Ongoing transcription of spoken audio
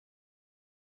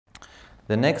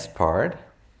The next part,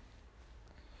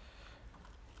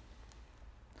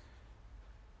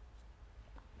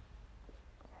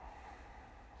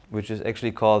 which is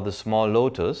actually called the small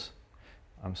lotus.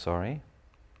 I'm sorry.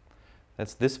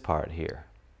 That's this part here.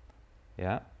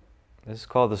 Yeah. This is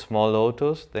called the small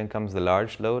lotus, then comes the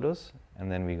large lotus, and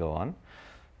then we go on.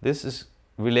 This is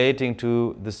relating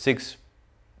to the 6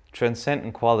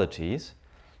 transcendent qualities.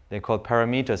 They're called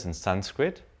paramitas in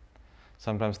Sanskrit.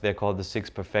 Sometimes they're called the 6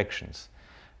 perfections.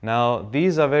 Now,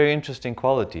 these are very interesting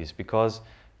qualities because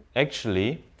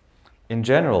actually, in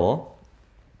general,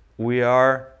 we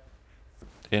are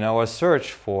in our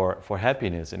search for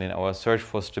happiness and in our search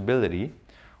for stability,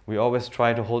 we always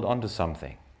try to hold on to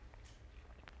something.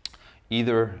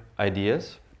 Either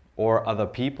ideas or other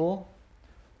people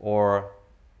or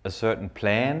a certain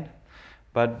plan.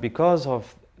 But because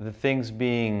of the things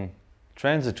being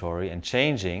transitory and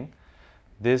changing,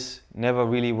 this never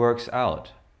really works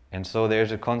out. And so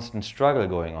there's a constant struggle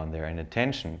going on there and a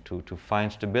tension to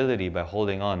find stability by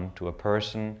holding on to a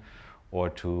person or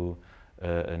to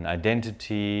an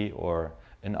identity or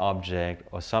an object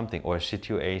or something or a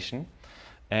situation,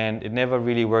 and it never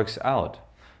really works out.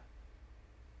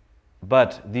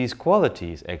 But these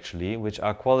qualities actually, which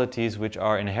are qualities which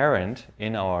are inherent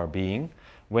in our being,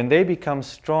 when they become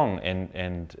strong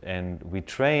and we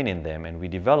train in them and we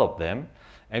develop them,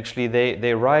 actually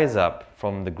they rise up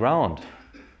from the ground,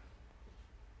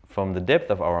 from the depth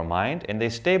of our mind, and they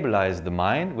stabilize the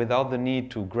mind without the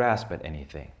need to grasp at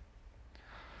anything.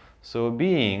 So a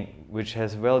being which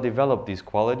has well developed these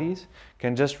qualities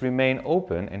can just remain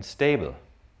open and stable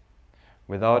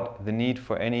without the need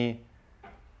for any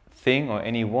thing or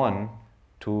anyone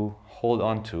to hold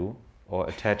on to or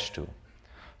attach to.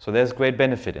 So there's great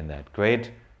benefit in that,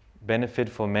 great benefit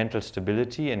for mental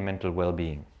stability and mental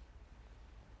well-being.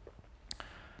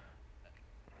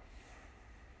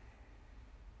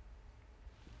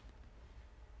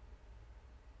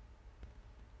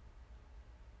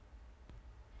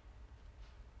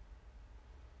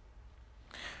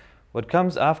 What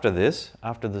comes after this,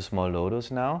 after the small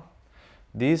lotus now,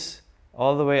 these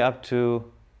all the way up to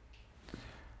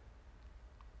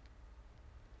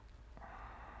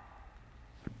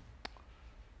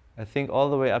I think all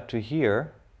the way up to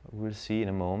here, we'll see in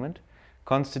a moment,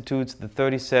 constitutes the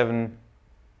 37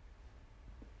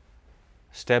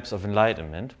 steps of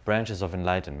enlightenment, branches of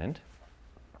enlightenment,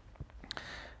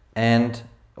 and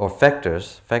or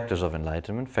factors of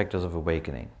enlightenment, factors of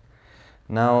awakening.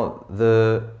 Now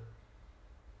the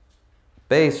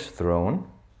base throne,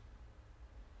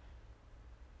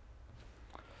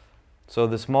 so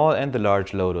the small and the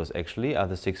large lotus actually are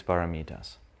the 6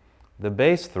 paramitas. The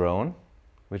base throne,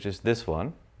 which is this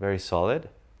one, very solid,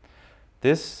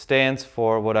 this stands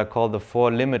for what I call the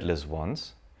 4 limitless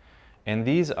ones. And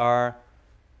these are,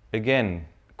 again,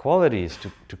 qualities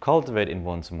to cultivate in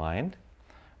one's mind,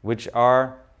 which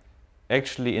are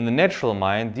actually in the natural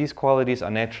mind, these qualities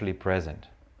are naturally present.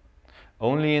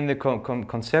 Only in the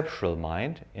conceptual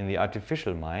mind, in the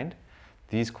artificial mind,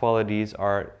 these qualities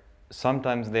are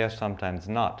sometimes there, sometimes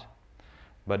not.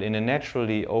 But in a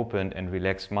naturally opened and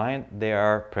relaxed mind, they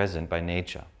are present by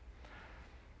nature.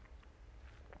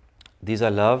 These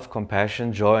are love,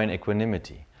 compassion, joy, and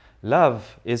equanimity.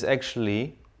 Love is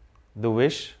actually the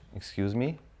wish,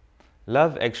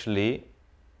 love actually,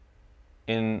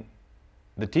 in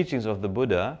the teachings of the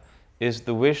Buddha, is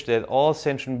the wish that all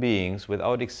sentient beings,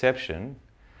 without exception,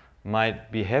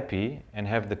 might be happy and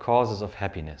have the causes of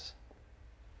happiness.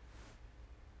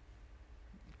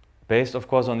 Based, of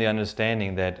course, on the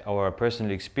understanding that our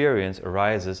personal experience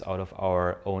arises out of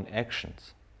our own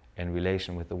actions in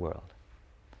relation with the world.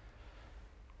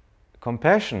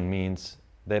 Compassion means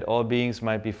that all beings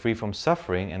might be free from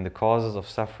suffering and the causes of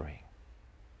suffering.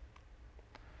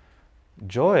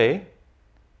 Joy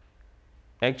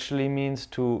actually means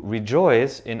to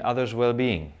rejoice in others'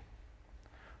 well-being,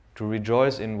 to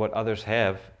rejoice in what others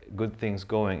have, good things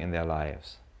going in their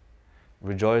lives,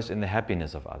 rejoice in the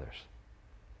happiness of others.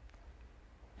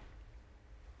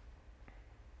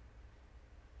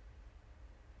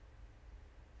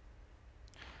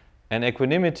 And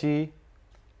equanimity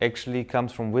actually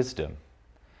comes from wisdom,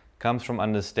 comes from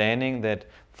understanding that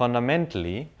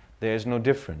fundamentally there is no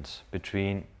difference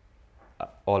between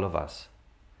all of us.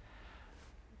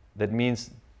 That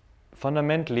means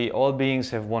fundamentally all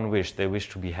beings have one wish, they wish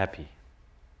to be happy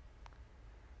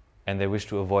and they wish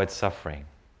to avoid suffering.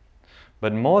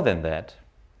 But more than that,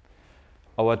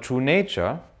 our true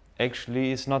nature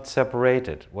actually is not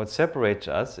separated. What separates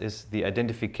us is the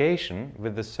identification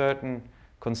with a certain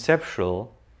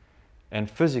conceptual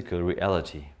and physical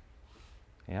reality.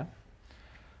 Yeah?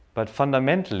 But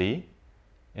fundamentally,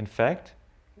 in fact,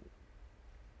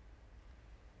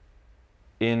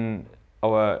 in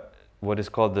our what is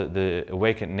called the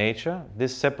awakened nature,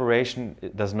 this separation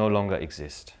does no longer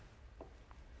exist.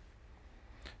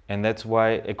 And that's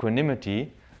why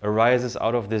equanimity arises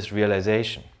out of this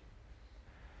realization.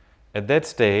 At that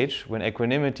stage, when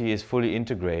equanimity is fully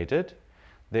integrated,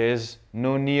 there is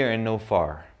no near and no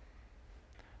far.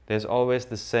 There's always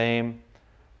the same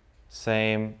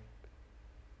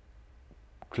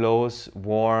close,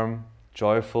 warm,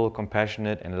 joyful,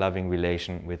 compassionate, and loving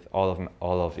relation with all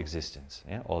of existence,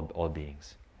 yeah? all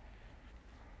beings.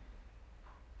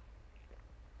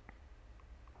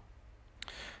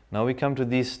 Now we come to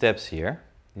these steps here,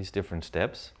 these different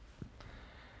steps.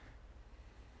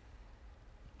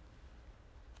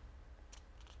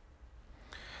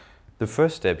 The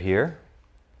first step here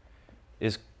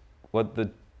is what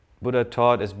the Buddha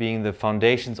taught as being the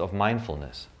foundations of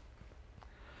mindfulness.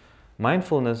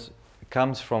 Mindfulness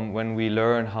comes from when we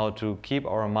learn how to keep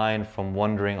our mind from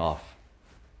wandering off.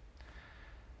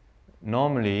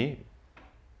 Normally,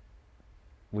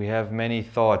 we have many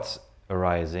thoughts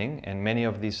arising, and many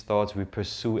of these thoughts we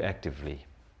pursue actively.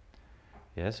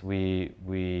 Yes,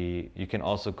 you can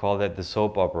also call that the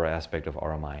soap opera aspect of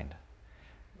our mind.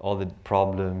 All the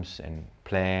problems and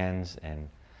plans and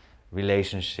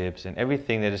relationships and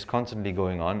everything that is constantly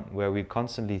going on, where we're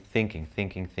constantly thinking,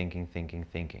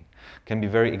 can be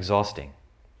very exhausting.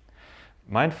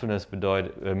 Mindfulness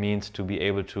means to be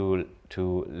able to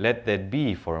let that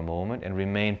be for a moment and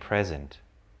remain present.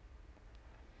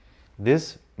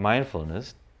 This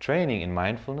mindfulness, training in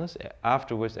mindfulness,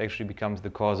 afterwards actually becomes the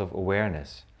cause of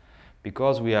awareness.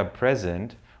 Because we are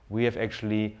present, we have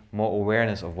actually more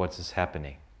awareness of what is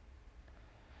happening.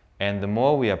 And the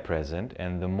more we are present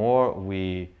and the more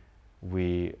we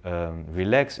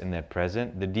relax in that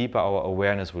present, the deeper our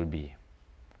awareness will be.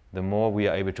 The more we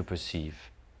are able to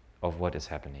perceive of what is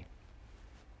happening.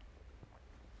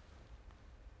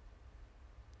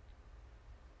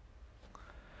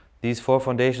 These four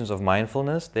foundations of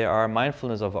mindfulness, they are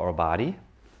mindfulness of our body,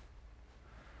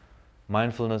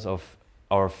 mindfulness of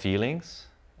our feelings,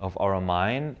 of our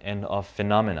mind, and of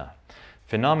phenomena.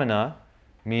 Phenomena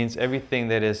means everything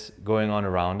that is going on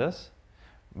around us,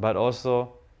 but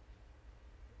also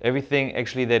everything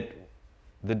actually that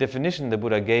the definition the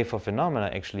Buddha gave for phenomena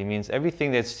actually means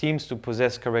everything that seems to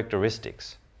possess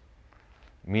characteristics,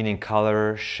 meaning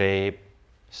color, shape,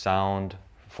 sound,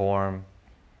 form,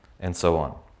 and so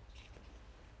on.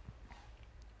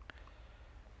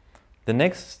 The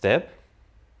next step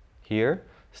here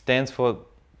stands for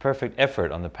perfect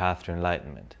effort on the path to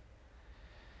enlightenment.